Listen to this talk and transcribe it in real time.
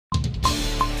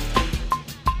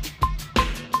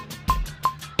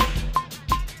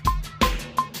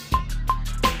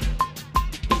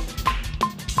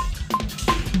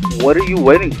What are you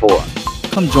waiting for?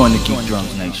 Come join the Geek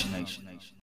Drums Nation.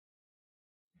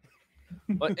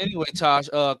 But anyway, Tosh,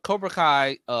 Cobra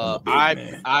Kai,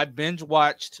 I binge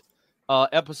watched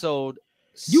episode.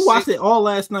 You watched it all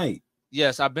last night.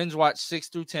 Yes, I binge watched 6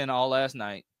 through 10 all last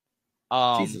night.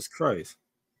 Jesus Christ.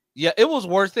 Yeah, it was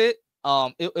worth it.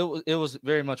 It was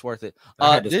very much worth it.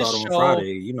 I had to start on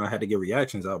Friday. You know, I had to get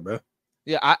reactions out, bro.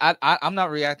 Yeah, I'm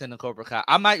not reacting to Cobra Kai.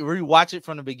 I might rewatch it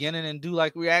from the beginning and do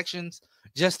like reactions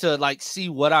just to like see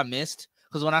what I missed.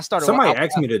 Because when I started, somebody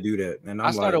asked me to do that, and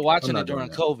I started watching it during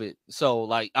COVID. So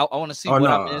like, I want to see what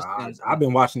I missed. I've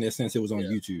been watching it since it was on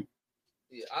YouTube.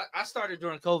 Yeah, I started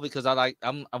during COVID because I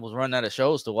was running out of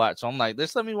shows to watch. So I'm like,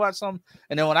 let me watch some.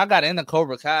 And then when I got into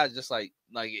Cobra Kai, just like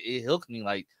it hooked me.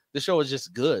 Like the show was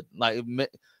just good. Like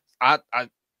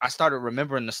I started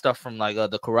remembering the stuff from like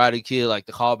the Karate Kid, like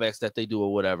the callbacks that they do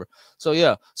or whatever. So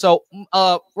yeah. So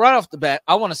right off the bat,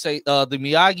 I want to say the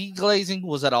Miyagi glazing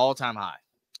was at an all-time high.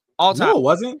 All time. No, it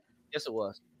wasn't. Yes, it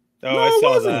was. Oh, no, I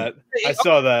saw that. I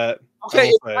saw that.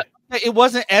 Okay, it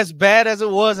wasn't as bad as it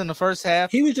was in the first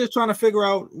half. He was just trying to figure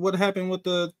out what happened with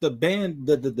the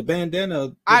bandana,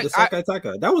 with the Sakai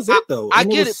Taka. That was it, though. I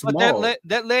get it, but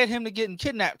that led him to getting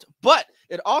kidnapped. But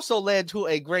it also led to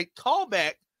a great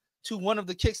callback to one of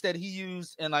the kicks that he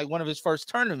used in like one of his first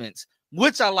tournaments,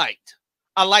 which I liked.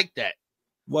 I liked that.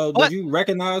 Well, did you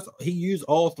recognize he used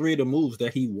all three of the moves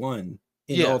that he won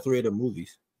in all three of the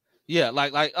movies? Yeah,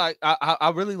 like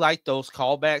I really like those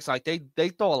callbacks. Like they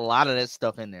throw a lot of that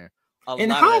stuff in there.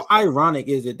 And how ironic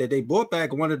is it that they brought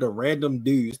back one of the random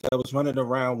dudes that was running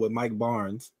around with Mike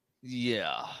Barnes?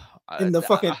 Yeah, in the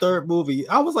fucking third movie,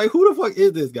 I was like, "Who the fuck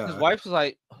is this guy?" His wife was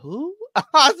like, "Who?"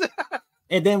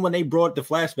 And then when they brought the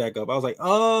flashback up, I was like,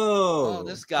 "Oh,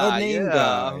 this guy,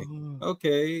 guy."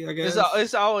 Okay, I guess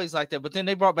it's always like that. But then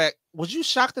they brought back. Was you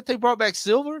shocked that they brought back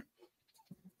Silver?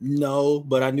 No,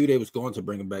 but I knew they was going to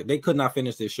bring him back. They could not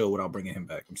finish this show without bringing him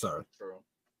back. I'm sorry. True.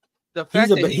 The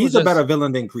fact he's a better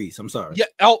villain than Kreese. I'm sorry. Yeah.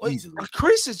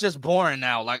 Kreese is just boring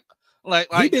now. Like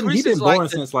he's been boring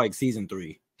since like season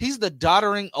 3. He's the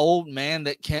doddering old man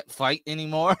that can't fight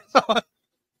anymore.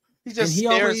 He just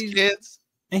scares kids.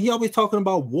 And he always talking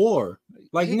about war.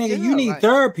 Like, nigga, you need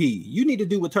therapy. You need to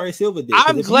do what Terry Silver did.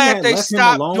 I'm glad they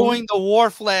stopped doing the war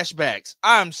flashbacks.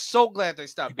 I'm so glad they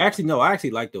stopped. Actually, no, I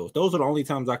actually like those. Those are the only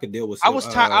times I could deal with. I was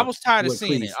tired of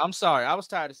seeing it. I'm sorry. I'm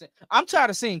tired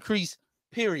of seeing Kreese.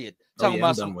 Period. Talking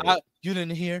about you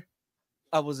didn't hear?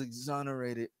 I was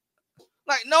exonerated.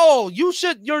 Like, no, you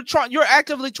should. You're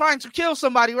actively trying to kill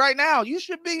somebody right now. You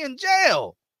should be in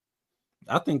jail.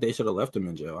 I think they should have left him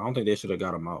in jail. I don't think they should have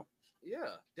got him out.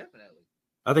 Yeah, definitely.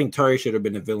 I think Terry should have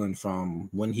been the villain from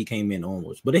when he came in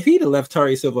onwards. But if he'd have left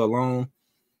Terry Silver alone,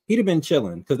 he'd have been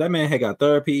chilling because that man had got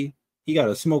therapy. He got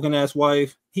a smoking ass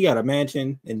wife. He got a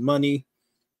mansion and money.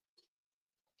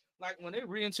 Like when they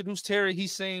reintroduced Terry, he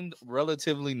seemed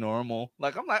relatively normal.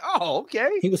 Like I'm like, oh, okay.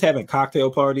 He was having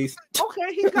cocktail parties.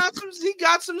 Okay, he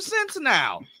got some sense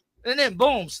now. And then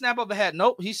boom, snap of a hat.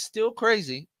 Nope, he's still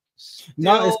crazy.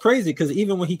 No, it's crazy because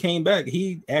even when he came back,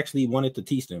 he actually wanted to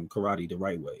teach them karate the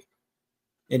right way.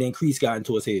 And then Kreese got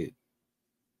into his head.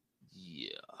 Yeah.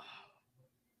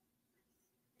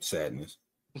 Sadness.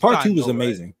 Part 2 was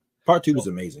amazing. Part 2 was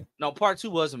amazing. No, part 2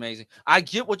 was amazing. I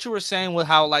get what you were saying with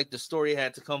how like the story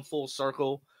had to come full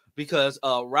circle because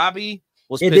Robbie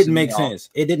was. It didn't make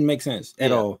sense. It didn't make sense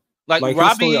at all. Like Robbie,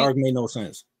 his story arc made no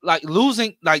sense. Like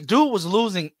losing, like dude was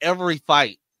losing every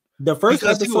fight. The first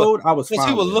episode, I was fine.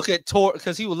 He would look at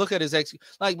because he would look at his ex.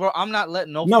 Like, bro, I'm not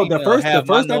letting no. The first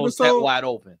episode wide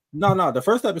open. No, the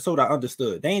first episode I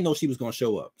understood. They ain't know she was gonna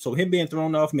show up, so him being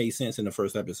thrown off made sense in the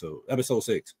first episode, episode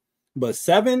 6. But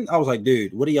 7, I was like,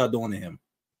 dude, what are y'all doing to him?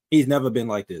 He's never been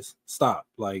like this. Stop.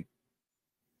 Like,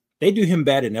 they do him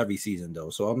bad in every season though,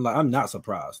 so I'm not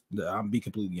surprised. I'll be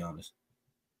completely honest.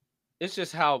 It's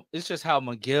just how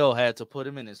Miguel had to put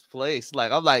him in his place.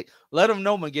 Like I'm like, let him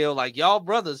know, Miguel, like y'all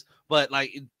brothers, but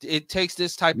like it takes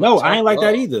this type of I ain't like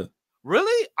that either.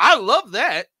 Really? I love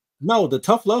that. No, the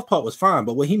tough love part was fine,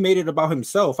 but when he made it about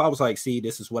himself, I was like, see,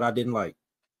 this is what I didn't like.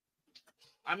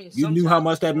 I mean, you knew how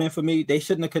much that meant for me. They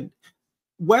shouldn't have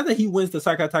whether he wins the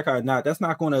Sakai Taka or not, that's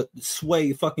not going to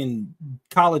sway fucking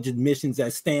college admissions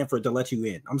at Stanford to let you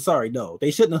in. I'm sorry, no.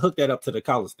 They shouldn't have hooked that up to the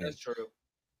college thing. That's true.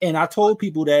 And I told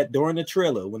people that during the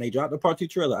trailer, when they dropped the part 2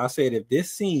 trailer, I said, if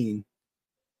this scene,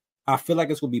 I feel like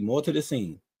it's going to be more to the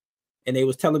scene. And they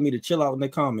was telling me to chill out in the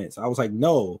comments. I was like,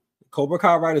 no, Cobra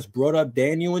Kai writers brought up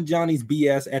Daniel and Johnny's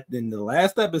BS in the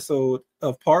last episode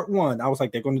of part 1. I was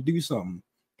like, they're going to do something.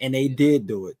 And they did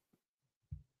do it.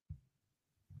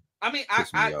 I mean,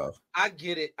 pissed me off. I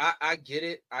get it. I get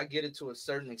it. I get it to a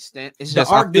certain extent. It's The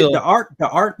just arc, the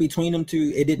arc between them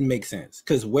two, it didn't make sense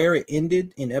because where it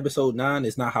ended in episode 9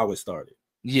 is not how it started.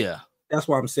 Yeah, that's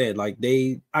why I'm saying like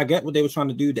I get what they were trying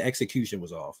to do. The execution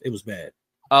was off. It was bad.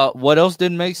 What else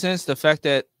didn't make sense? The fact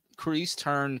that Kreese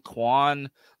turned Quan,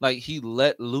 like he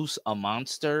let loose a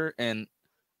monster, and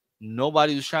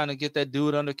nobody was trying to get that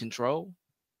dude under control.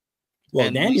 Well,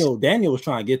 and Daniel was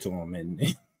trying to get to him,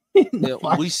 and yeah,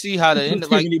 we see how the end.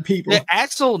 Like, did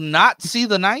Axel not see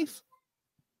the knife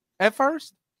at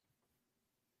first?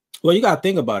 Well, you gotta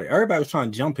think about it. Everybody was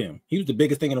trying to jump him. He was the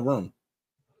biggest thing in the room.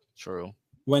 True.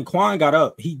 When Quan got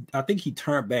up, I think he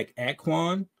turned back at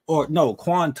Quan, or no,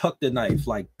 Quan tucked the knife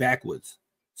like backwards,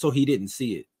 so he didn't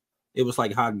see it. It was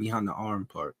like hiding behind the arm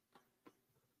part.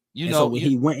 So when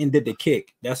he went and did the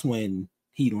kick, that's when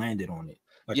he landed on it.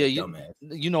 Like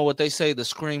you know what they say? The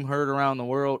scream heard around the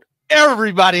world.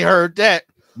 Everybody heard that.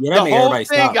 Yeah, that the whole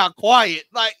thing got quiet.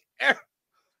 Like,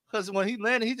 because when he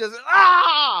landed, he just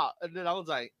and then I was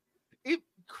like,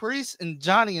 Kreese and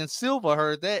Johnny and Silva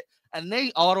heard that, and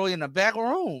they all the way in the back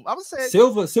room. I was saying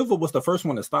Silva was the first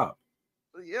one to stop.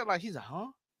 Yeah, like he's like, huh?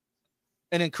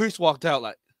 And then Kreese walked out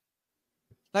like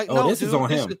oh, no, this dude, is on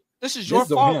him. This is your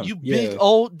fault, you big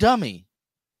old dummy.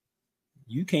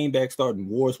 You came back starting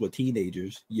wars with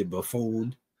teenagers, you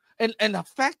buffoon. And the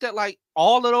fact that like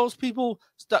all of those people,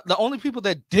 the only people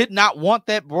that did not want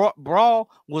that brawl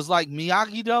was like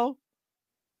Miyagi-Do.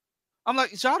 I'm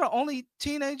like, y'all the only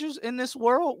teenagers in this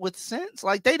world with sense?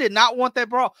 Like they did not want that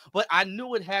brawl, but I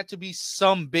knew it had to be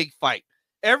some big fight.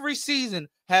 Every season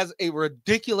has a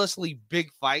ridiculously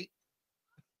big fight.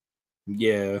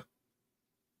 Yeah.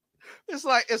 It's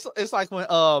like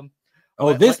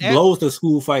when this blows the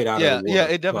school fight out of the water. Yeah,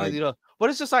 it definitely does.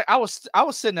 But it's just like I was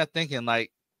sitting there thinking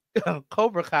like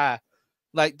Cobra Kai,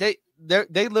 like they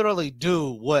literally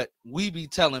do what we be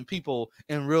telling people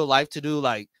in real life to do,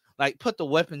 like put the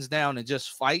weapons down and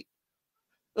just fight.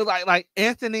 Like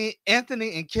Anthony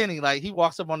and Kenny, like he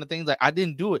walks up on the things like I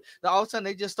didn't do it. Then all of a sudden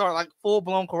they just start like full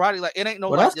blown karate. Like it ain't no.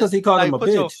 Well, that's because he called him a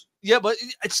bitch. Yeah, but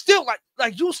it's still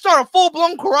like you start a full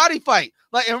blown karate fight.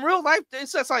 Like in real life,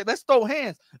 it's just like let's throw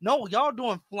hands. No, y'all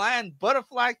doing flying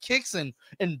butterfly kicks and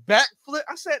backflip.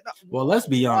 I said, well, let's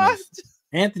be honest.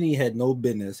 Anthony had no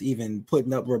business even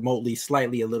putting up remotely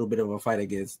slightly a little bit of a fight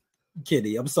against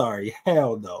Kenny. I'm sorry,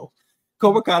 hell no.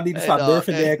 Cobra Kai need to stop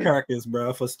nerfing their characters,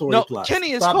 bro, for story plots.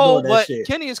 Kenny is cold, but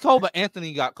Kenny is cold, but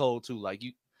Anthony got cold too. Like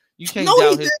you can't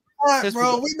doubt his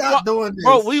bro. We not doing this,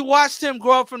 bro. We watched him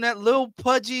grow up from that little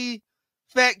pudgy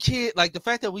fat kid. Like the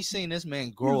fact that we seen this man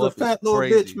grow up, a fat little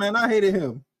bitch, man. I hated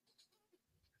him.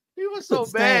 He was so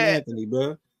bad, Anthony,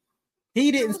 bro.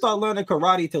 He didn't start learning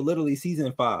karate till literally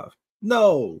season 5.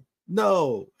 No,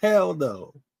 hell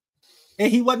no,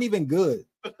 and he wasn't even good.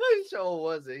 He sure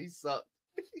wasn't. He sucked.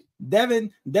 Devin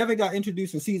got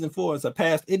introduced in season 4 and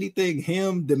surpassed anything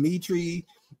him, Dimitri.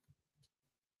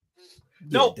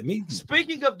 No,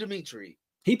 speaking of Dimitri,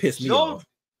 he pissed me off.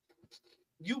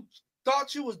 You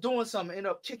thought you was doing something, end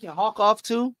up kicking Hawk off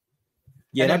too.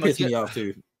 Yeah, that pissed me off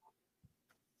too.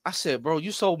 I said, bro,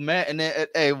 you so mad, and then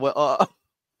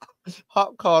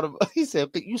Hawk called him. He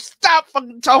said, "You stop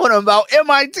fucking talking about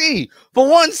MIT for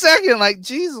 1 second." Like,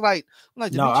 Jesus, like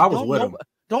no, I was with him.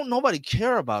 Don't nobody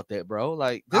care about that, bro.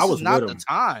 Like, this is not the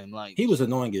time. Like, he was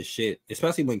annoying as shit,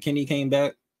 especially when Kenny came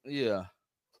back. Yeah,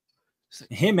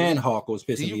 him and Hawk was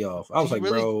pissing me off. I was like,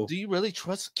 bro, do you really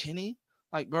trust Kenny?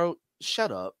 Like, bro,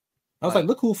 shut up. I was like,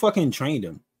 look who fucking trained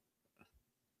him,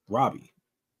 Robbie.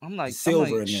 I'm like,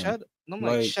 Silver shut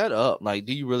up. Like,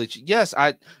 do you really? Yes,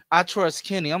 I trust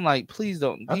Kenny. I'm like, please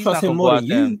don't. I trust him more than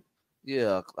you.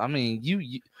 Yeah, I mean,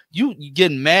 you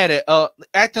getting mad at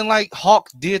acting like Hawk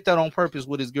did that on purpose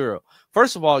with his girl.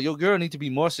 First of all, your girl need to be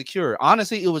more secure.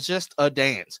 Honestly, it was just a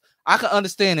dance. I can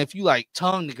understand if you like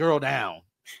tongue the girl down.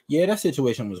 Yeah, that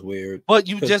situation was weird. But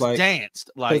you just danced.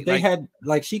 Like they had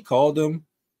she called him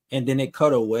and then it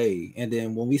cut away. And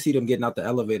then when we see them getting out the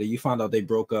elevator, you found out they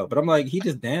broke up. But I'm like, he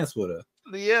just danced with her.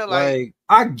 Yeah, like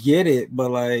I get it, but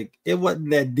like it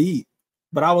wasn't that deep.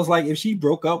 But I was like, if she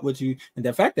broke up with you, and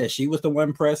the fact that she was the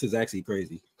one press is actually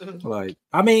crazy. Like,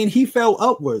 I mean, he fell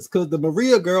upwards because the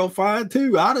Maria girl fine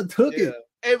too. I'd have took it.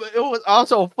 It was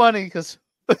also funny because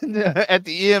at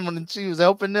the end when she was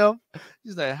helping them,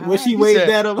 she's like, when she waved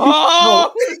at him,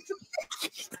 oh,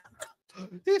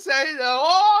 he said,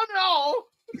 "Oh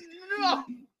no."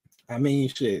 I mean,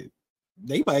 shit,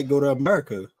 they might go to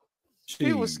America.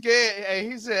 He was scared. Hey,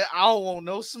 he said, "I don't want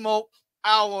no smoke.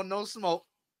 I don't want no smoke."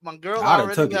 My girl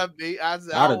already got beat. I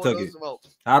said, I'd have took it.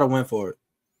 I'd have went for it.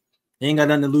 They ain't got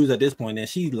nothing to lose at this point. And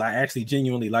she like actually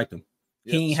genuinely liked him.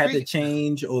 He ain't had to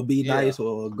change or be nice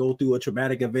or go through a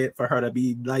traumatic event for her to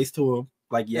be nice to him,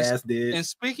 like Yas did. And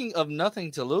speaking of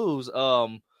nothing to lose,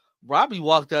 Robbie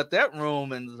walked out that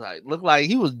room and like looked like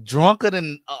he was drunker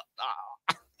than.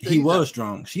 He was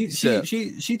drunk. She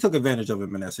took advantage of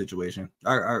him in that situation.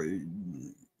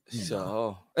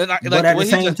 So and but like, at the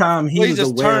same time, he was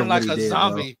just aware turned like a did,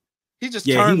 zombie. Bro. He just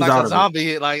turned like a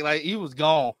zombie. Like he was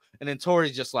gone, and then Tori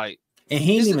just like. And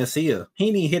he didn't even see her. He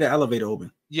didn't even hear the elevator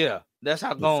open. Yeah, that's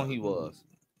how gone he was.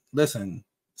 Listen,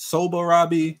 sober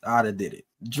Robbie, I'd have did it.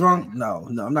 Drunk, no,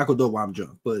 I'm not gonna do it while I'm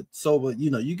drunk. But sober,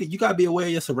 you gotta be aware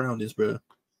of your surroundings, bro.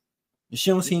 She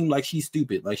don't seem like she's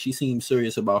stupid. Like she seems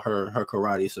serious about her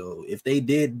karate. So if they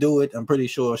did do it, I'm pretty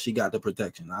sure she got the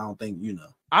protection. I don't think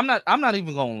I'm not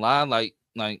even gonna lie. Like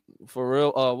for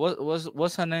real.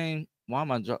 What's her name? Why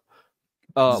am I?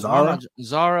 Zara.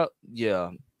 Zara.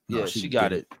 Yeah. No, she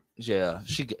got it. Yeah,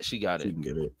 she got it. She can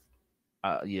get it.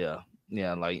 Yeah,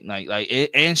 like,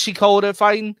 and she cold at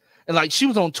fighting, and like she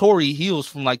was on Tori heels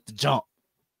from like the jump.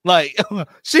 Like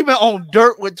she been on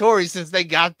dirt with Tori since they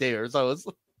got there. So it's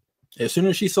as soon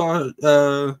as she saw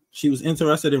she was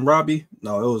interested in Robbie.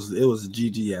 No, it was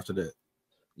GG after that.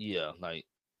 Yeah, like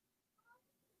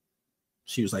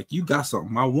she was like, "You got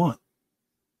something I want."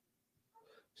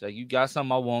 She's like, "You got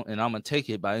something I want, and I'm gonna take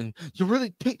it." By you're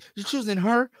choosing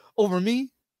her over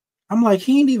me. I'm like,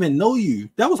 he didn't even know you.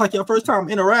 That was like your first time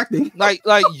interacting. Like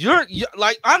you're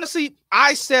like honestly,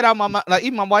 I said out my mind, like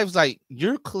even my wife was like,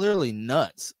 "You're clearly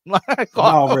nuts." Like,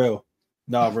 no, real.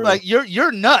 Like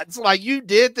you're nuts. Like you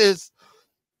did this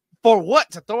for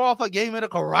what? To throw off a game at a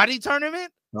karate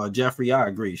tournament? No, Jeffrey, I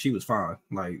agree. She was fine.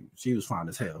 Like she was fine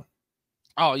as hell.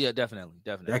 Oh yeah, definitely.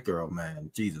 That girl,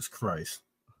 man, Jesus Christ.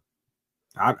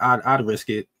 I'd risk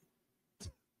it.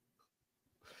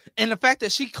 And the fact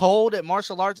that she cold at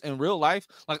martial arts in real life,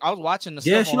 like I was watching the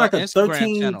she like a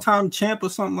 13-time champ or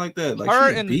something like that. Like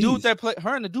her and the dude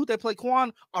that play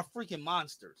Quan are freaking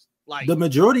monsters. Like the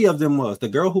majority of them was the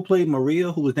girl who played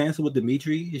Maria, who was dancing with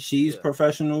Dimitri. She's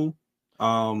professional.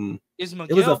 Is Miguel,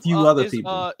 it was a few other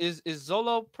people. Is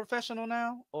Zolo professional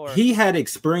now? Or he had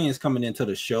experience coming into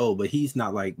the show, but he's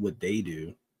not like what they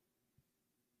do.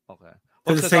 Okay.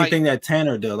 It's the same thing that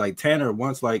Tanner did. Like Tanner,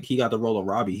 once like he got the role of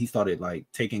Robbie, he started like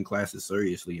taking classes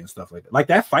seriously and stuff like that. Like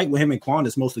that fight with him and Quan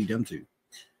is mostly them two.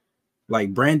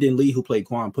 Like Brandon Lee, who played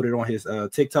Quan, put it on his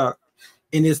TikTok,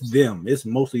 and it's them. It's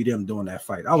mostly them doing that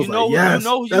fight. I was like, yes,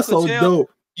 that's so dope.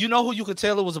 You know who you could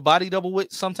tell it was a body double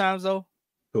with sometimes though?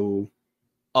 Who?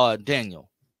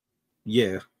 Daniel.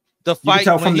 Yeah. The fight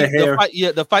from the hair.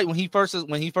 The fight when he first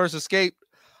escaped.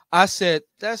 I said,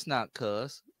 that's not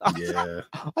Cuz. Yeah.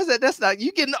 I said, that's not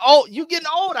you getting old.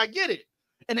 I get it.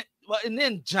 And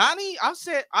then Johnny, I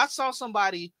saw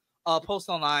somebody post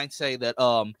online say that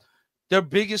their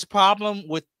biggest problem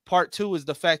with part 2 is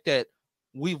the fact that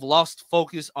we've lost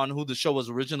focus on who the show was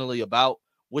originally about,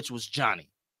 which was Johnny.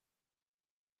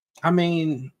 I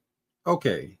mean,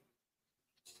 okay.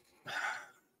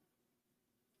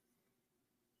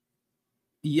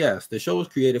 Yes, the show was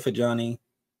created for Johnny,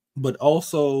 but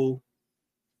also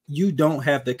you don't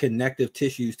have the connective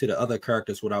tissues to the other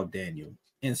characters without Daniel.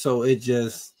 And so it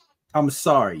just, I'm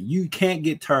sorry, you can't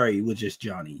get Terry with just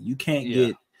Johnny. You can't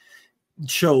get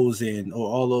Chosen or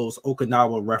all those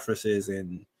Okinawa references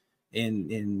and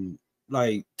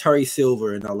like Terry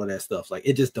Silver and all of that stuff. Like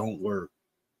it just don't work.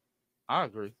 I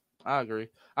agree. I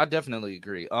definitely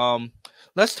agree.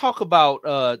 Let's talk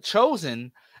about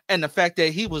Chosen and the fact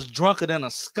that he was drunker than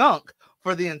a skunk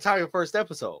for the entire first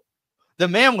episode. The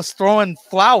man was throwing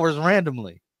flowers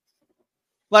randomly.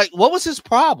 Like, what was his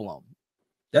problem?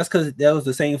 That's because that was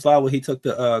the same flower he took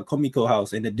to Komiko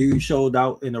house, and the dude showed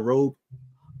out in a robe.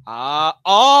 Yeah.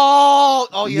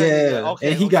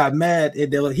 Okay, and he got mad,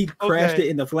 and then he crashed it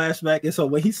in the flashback. And so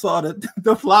when he saw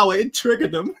the flower, it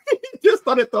triggered him. He just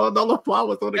started throwing all the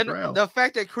flowers on the ground. The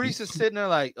fact that Kreese is sitting there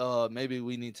like, maybe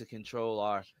we need to control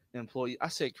our employee. I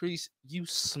said, Kreese, you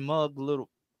smug little.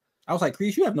 I was like,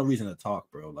 Kreese, you have no reason to talk,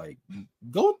 bro. Like,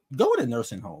 go to the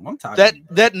nursing home. I'm tired.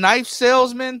 That knife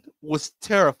salesman was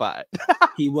terrified.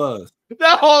 He was.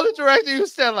 That whole interaction, he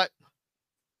was saying like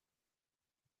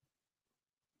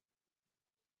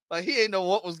he ain't know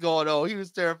what was going on. He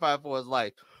was terrified for his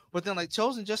life. But then like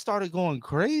Chosen just started going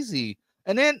crazy.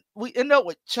 And then we end up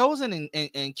with Chosen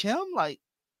and Kim. Like,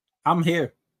 I'm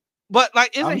here. But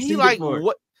like, isn't he like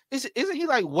what? Isn't he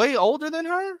like way older than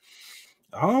her?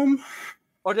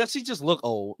 Or does he just look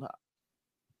old?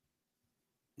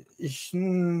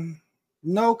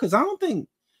 No, because I don't think.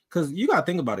 Because you gotta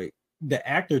think about it. The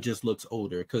actor just looks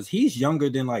older because he's younger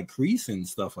than like Kreese and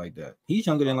stuff like that. He's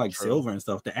younger than like Silver and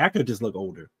stuff. The actor just look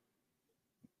older.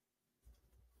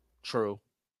 True.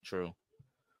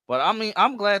 But I mean,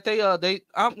 I'm glad they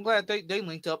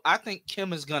linked up. I think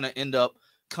Kim is gonna end up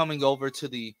coming over to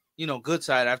the good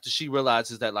side after she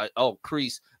realizes that, like, oh,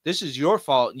 Kreese, this is your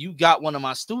fault. You got one of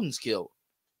my students killed.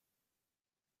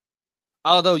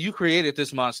 Although you created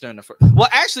this monster in the first. Well,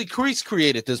 actually, Kreese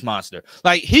created this monster.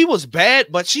 Like, he was bad,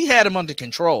 but she had him under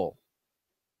control.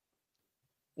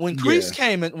 When Kreese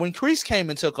came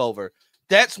and took over,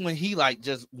 that's when he like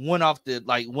just went off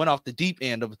the deep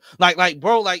end of like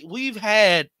bro, like we've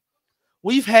had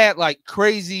like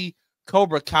crazy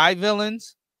Cobra Kai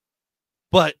villains,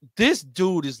 but this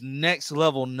dude is next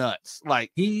level nuts.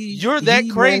 Like, you're that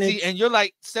crazy and you're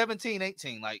like 17,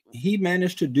 18. Like, he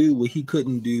managed to do what he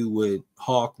couldn't do with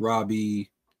Hawk,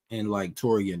 Robbie, and like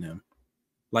Tori and them.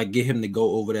 Like, get him to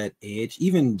go over that edge.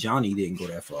 Even Johnny didn't go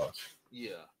that far.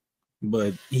 Yeah.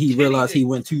 But he realized he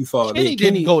went too far. Kenny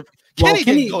didn't go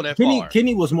that far.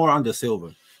 Kenny was more under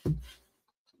Silver.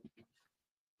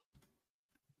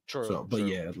 True. But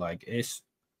yeah, like, it's,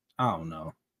 I don't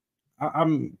know.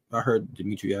 I heard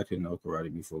Dimitri acted no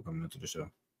karate before coming into the show.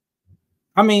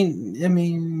 I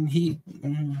mean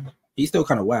he's still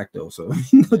kind of whack though. So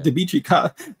Dimitri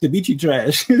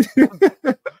trash.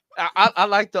 I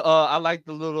like the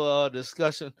little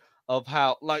discussion of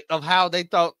how they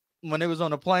thought when they was on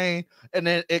the plane, and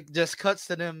then it just cuts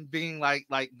to them being like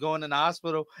going in the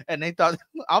hospital, and they thought,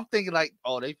 I'm thinking like,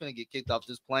 oh, they finna get kicked off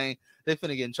this plane, they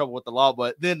finna get in trouble with the law.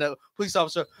 But then the police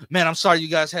officer, man, I'm sorry you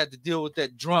guys had to deal with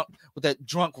that drunk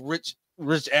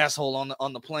rich asshole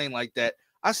on the plane like that.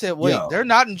 I said, wait, they're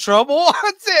not in trouble.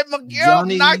 I said Miguel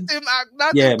knocked him out.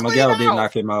 Miguel did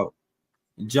knock him out.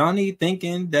 Johnny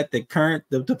thinking that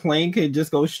the plane could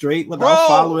just go straight without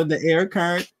following the air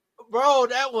current. Bro,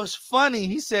 that was funny.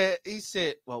 He said,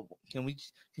 well, can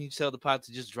you tell the pilot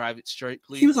to just drive it straight,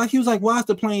 please? He was like, why is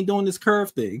the plane doing this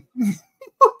curve thing?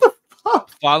 What the fuck?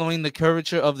 Following the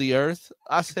curvature of the earth.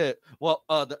 I said, well,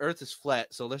 the earth is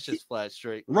flat, so let's just fly it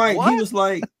straight. Right. What?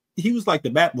 He was like the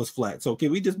bat was flat. So can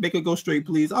we just make it go straight,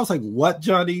 please? I was like, what,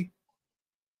 Johnny?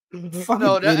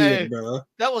 Fucking idiot, bro.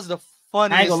 That was the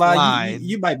funniest line.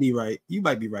 You might be right.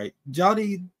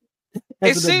 Johnny,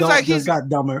 it seems like he's got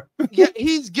dumber. Yeah,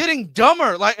 he's getting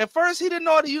dumber. Like, at first he didn't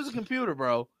know how to use a computer,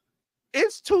 bro.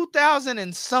 It's 2000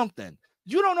 and something.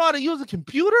 You don't know how to use a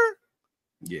computer?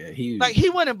 Yeah, he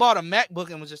went and bought a MacBook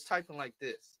and was just typing like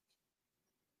this.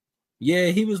 Yeah,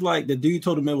 he was like, the dude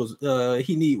told him it was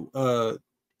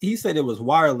he said it was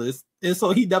wireless, and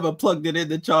so he never plugged it in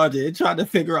to charge it and tried to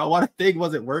figure out why the thing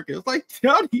wasn't working. It's like,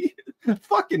 Johnny,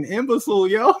 fucking imbecile,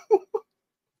 yo.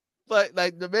 But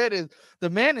like the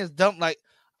man is dumb. Like,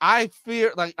 I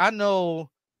fear, like, I know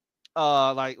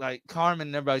like Carmen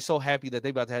and everybody's so happy that they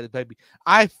about to have this baby.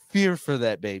 I fear for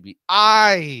that baby.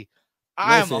 I'm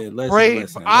afraid.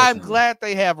 I'm glad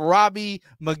they have Robbie,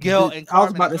 Miguel, and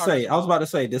Carmen. I was about to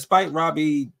say, despite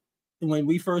Robbie, when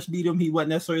we first meet him, he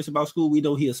wasn't that serious about school. We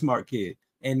know he's a smart kid,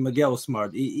 and Miguel's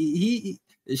smart.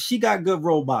 She got good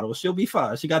role models. She'll be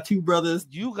fine. She got two brothers.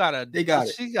 She got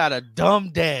a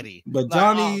dumb daddy. But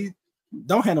Johnny,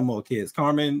 don't have no more kids.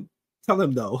 Carmen, tell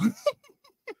him no.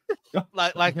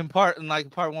 like in part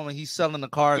one, when he's selling the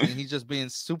cars and he's just being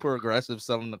super aggressive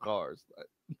selling the cars. Like,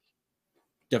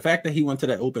 the fact that he went to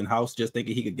that open house just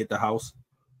thinking he could get the house.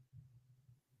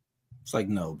 It's like,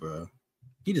 no, bro.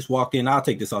 He just walked in. I'll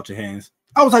take this out your hands.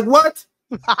 I was like, what?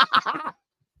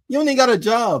 You only got a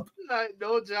job.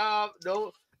 No job,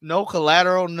 no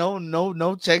collateral,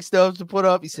 no check stubs to put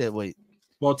up. He said, wait.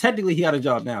 Well, technically he had a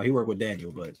job now. He worked with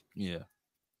Daniel, but yeah.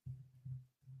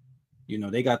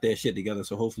 They got their shit together,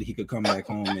 so hopefully he could come back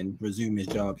home and resume his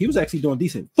job. He was actually doing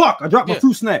decent. Fuck, I dropped my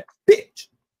fruit snack. Bitch.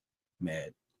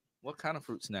 Mad. What kind of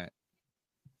fruit snack?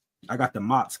 I got the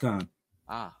Mott's kind.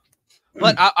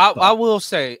 But I will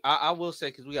say,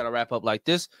 because we got to wrap up like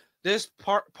this. This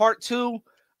part 2,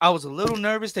 I was a little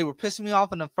nervous. They were pissing me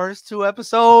off in the first 2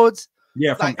 episodes.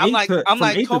 Yeah, from 8 to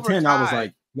 10, I was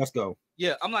like, let's go.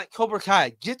 Yeah, I'm like, Cobra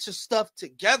Kai, get your stuff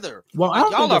together. Well, like, I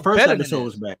don't think the first episode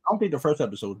was bad. I don't think the first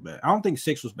episode was bad. I don't think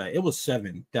 6 was bad. It was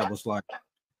 7 that was like,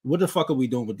 what the fuck are we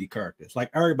doing with the characters? Like,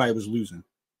 everybody was losing.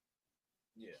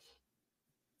 Yeah.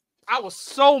 I was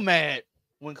so mad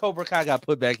when Cobra Kai got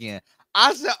put back in.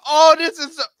 I said, oh, this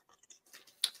is...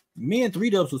 Me and 3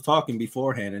 Dubs was talking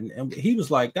beforehand, and he was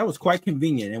like, that was quite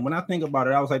convenient. And when I think about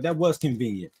it, I was like, that was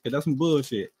convenient, because that's some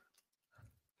bullshit.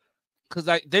 Because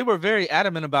like they were very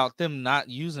adamant about them not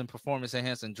using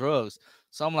performance-enhancing drugs.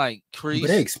 So I'm like, Kreese. But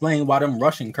they explained why them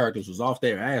Russian characters was off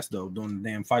their ass, though, during the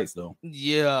damn fights, though.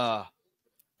 Yeah.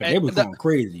 But they was going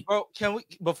crazy. Bro,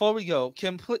 before we go,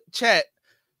 chat,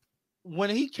 when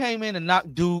he came in and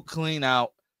knocked dude clean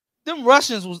out, them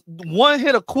Russians was one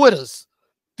hit of quitters.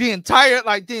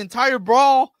 the entire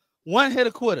brawl, one hit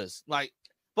of quitters. Like,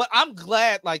 but I'm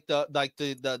glad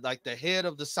the head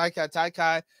of the Saikai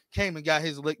Taikai came and got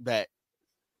his lick back.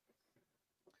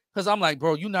 Cause I'm like,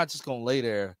 bro, you're not just gonna lay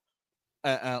there,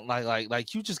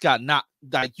 like you just got knocked,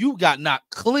 like you got knocked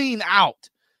clean out,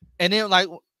 and then like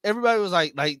everybody was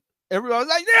like, yeah,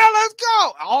 let's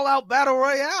go, all out battle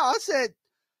royale. I said,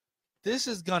 this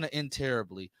is gonna end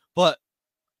terribly, but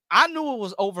I knew it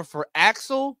was over for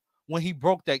Axel when he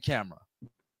broke that camera.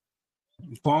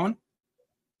 Quan?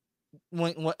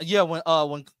 When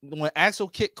Axel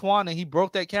kicked Quan and he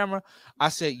broke that camera, I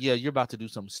said, yeah, you're about to do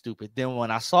something stupid. Then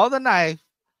when I saw the knife,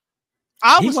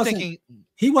 I was thinking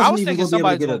even going to be able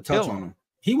to get a touch on him.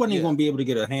 He wasn't even going to be able to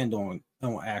get a hand on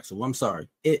Axel. I'm sorry.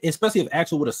 Especially if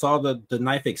Axel would have saw the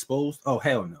knife exposed. Oh,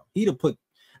 hell no. He'd have put...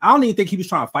 I don't even think he was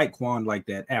trying to fight Quan like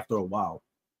that after a while.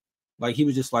 Like, he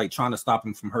was just, like, trying to stop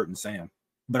him from hurting Sam.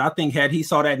 But I think had he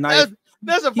saw that knife...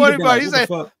 That's a funny part. He said,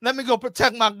 let me go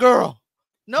protect my girl.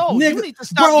 No, nigga, you need to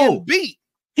stop getting beat.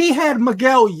 He had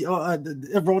Miguel...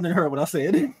 Ronan heard what I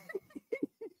said.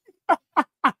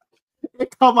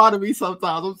 It come out of me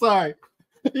sometimes. I'm sorry.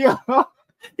 Yeah,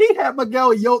 he had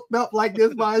Miguel yoked up like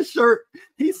this by his shirt.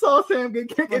 He saw Sam get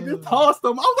kicked and just tossed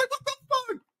him. I was like, what the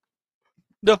fuck?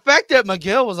 The fact that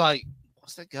Miguel was like,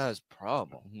 what's that guy's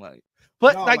problem? Like,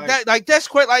 but no, like that's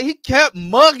quite like he kept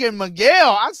mugging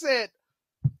Miguel. I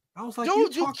was like,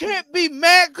 dude, you can't be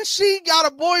mad because she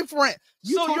got a boyfriend.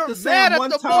 So you're mad at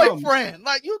the boyfriend.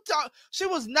 Like she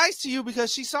was nice to you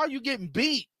because she saw you getting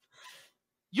beat.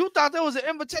 You thought that was an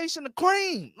invitation to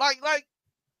cream. Like,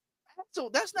 so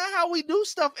that's not how we do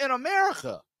stuff in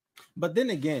America. But then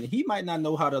again, he might not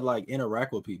know how to like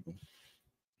interact with people.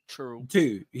 True.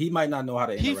 Dude, he might not know how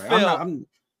to interact.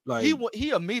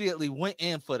 He immediately went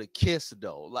in for the kiss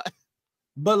though. Like,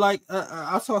 but like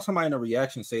I saw somebody in a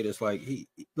reaction say this, like he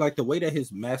like the way that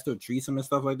his master treats him and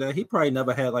stuff like that. He probably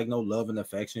never had like no love and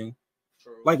affection.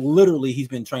 True. Like literally, he's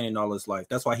been training all his life.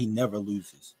 That's why he never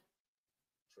loses.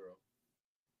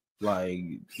 Like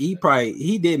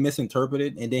he did misinterpret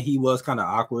it, and then he was kind of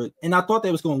awkward. And I thought they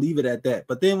was gonna leave it at that.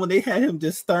 But then when they had him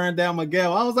just staring down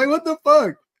Miguel, I was like, what the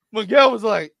fuck? Miguel was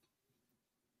like,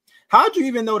 how'd you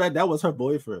even know that was her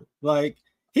boyfriend? Like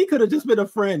he could have just been a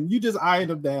friend. You just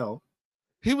eyeing him down.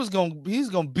 He's gonna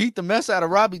beat the mess out of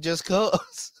Robbie just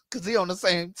cause he on the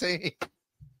same team.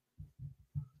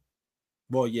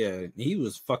 Well, yeah, he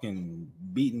was fucking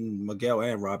beating Miguel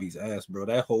and Robbie's ass, bro.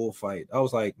 That whole fight, I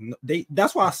was like,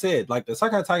 that's why I said, like, the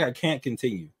Saikai Taikai can't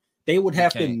continue. They would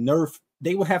have to nerf.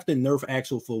 They would have to nerf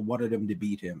Axel for one of them to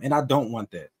beat him, and I don't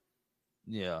want that.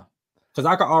 Yeah, because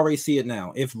I can already see it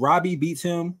now. If Robbie beats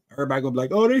him, everybody gonna be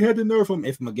like, "Oh, they had to nerf him."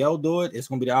 If Miguel do it, it's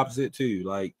gonna be the opposite too.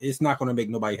 Like, it's not gonna make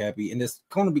nobody happy, and it's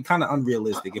gonna be kind of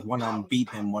unrealistic if one of them beat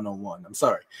him 1-on-1. I'm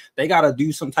sorry, they gotta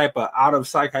do some type of out of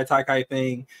Saikai Taikai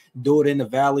thing, do it in the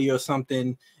valley or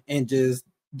something, and just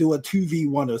do a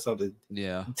 2v1 or something.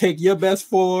 Yeah, take your best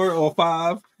 4 or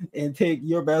 5, and take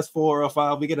your best 4 or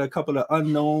 5. We get a couple of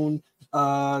unknown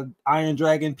Iron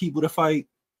Dragon people to fight,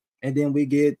 and then we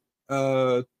get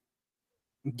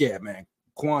yeah, man,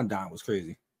 Quandon was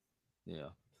crazy. Yeah,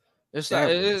 it's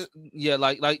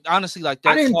like honestly, like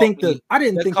that I didn't think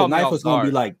the knife was gonna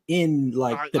be like in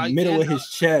like the middle of his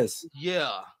chest.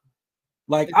 Yeah,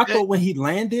 like I thought when he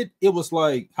landed, it was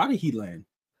like, how did he land?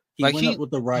 He went up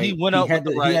with the right. He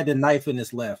had the knife in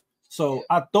his left, so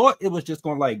I thought it was just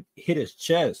gonna like hit his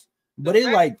chest, but it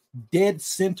like dead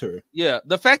center. Yeah,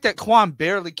 the fact that Quan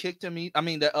barely kicked him,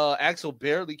 that Axel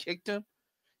barely kicked him.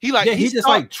 He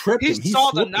just tripped him. He saw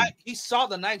the knife. He saw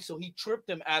the knife, so he tripped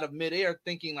him out of midair,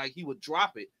 thinking like he would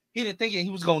drop it. He didn't think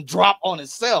he was gonna drop on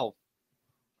himself.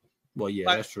 Well,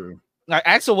 yeah, that's true. Like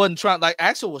Axel wasn't trying. Like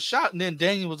Axel was shot, and then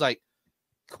Daniel was like,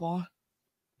 "Come on,"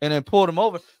 and then pulled him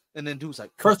over. And then dude's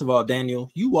like, first of all, Daniel,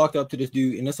 you walked up to this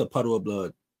dude, and it's a puddle of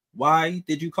blood. Why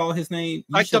did you call his name?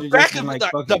 You like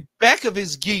the back of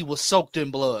his gi was soaked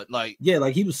in blood. Like, yeah,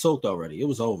 like he was soaked already. It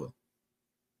was over.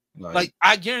 Like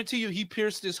I guarantee you, he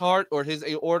pierced his heart or his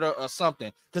aorta or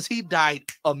something because he died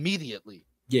immediately.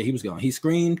 Yeah, he was gone. He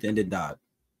screamed and then died.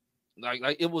 Like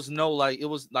it was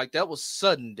that was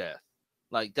sudden death.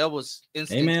 Like that was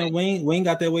instant. Hey man, we ain't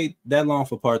got that wait that long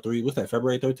for part 3. What's that?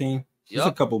 February 13th. It's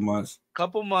a couple months.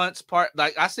 Part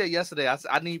like I said yesterday.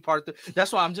 I need part 3.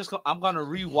 That's why I'm gonna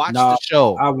rewatch the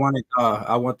show. I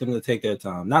want them to take their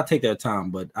time. Not take their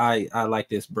time, but I like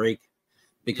this break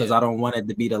because I don't want it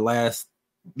to be the last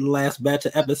batch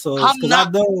of episodes.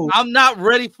 I'm not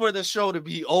ready for the show to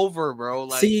be over, bro.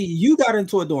 Like, see, you got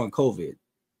into it during COVID.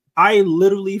 I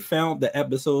literally found the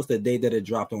episodes the day that it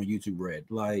dropped on YouTube Red.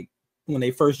 Like when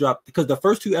they first dropped, because the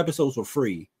first 2 episodes were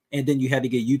free, and then you had to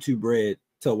get YouTube Red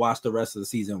to watch the rest of the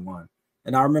season 1.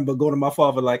 And I remember going to my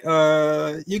father like,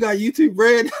 you got YouTube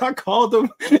Red? I called him.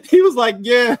 He was like,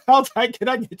 yeah. I was like, can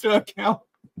I get your account?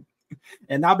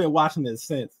 And I've been watching it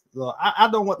since. So I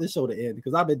don't want this show to end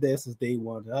because I've been there since day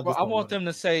 1. I want them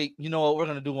to say, you know what, we're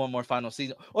gonna do one more final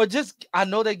season, or just I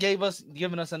know they giving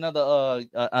us another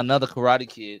another Karate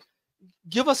Kid.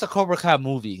 Give us a Cobra Kai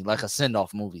movie, like a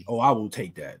send-off movie. Oh, I will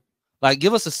take that. Like,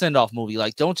 give us a send-off movie.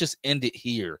 Like, don't just end it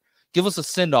here. Give us a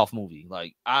send-off movie.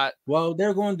 Well,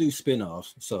 they're going to do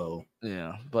spin-offs, so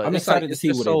yeah. But I'm excited to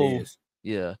see what it is.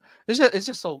 Yeah, it's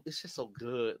just so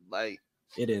good. Like,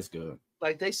 it is good.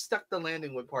 Like, they stuck the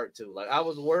landing with part 2. Like, I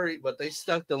was worried, but they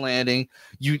stuck the landing.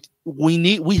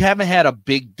 We haven't had a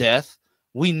big death.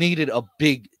 We needed a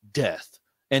big death,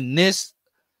 and this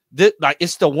like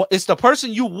it's the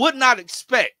person you would not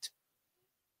expect.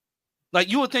 Like,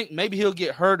 you would think maybe he'll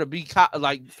get hurt or be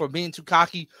like for being too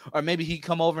cocky, or maybe he'd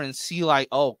come over and see like,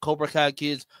 oh, Cobra Kai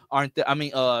kids aren't that. I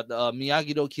mean, the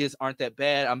Miyagi-Do kids aren't that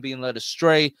bad. I'm being led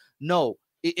astray. No,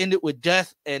 it ended with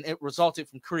death, and it resulted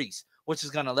from Kreese, which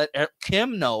is gonna let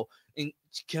Kim know, and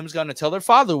Kim's gonna tell her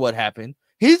father what happened.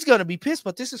 He's gonna be pissed,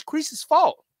 but this is Kreese's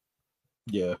fault.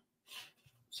 Yeah.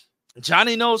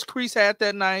 Johnny knows Kreese had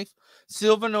that knife.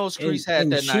 Silver knows Kreese had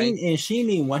that knife. And she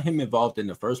didn't want him involved in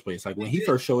the first place. Like, when he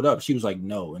first showed up, she was like,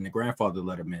 no, and the grandfather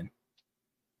let him in.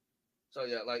 So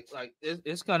yeah,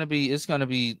 it's gonna be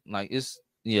like this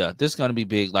is gonna be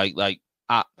big. Like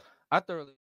I thoroughly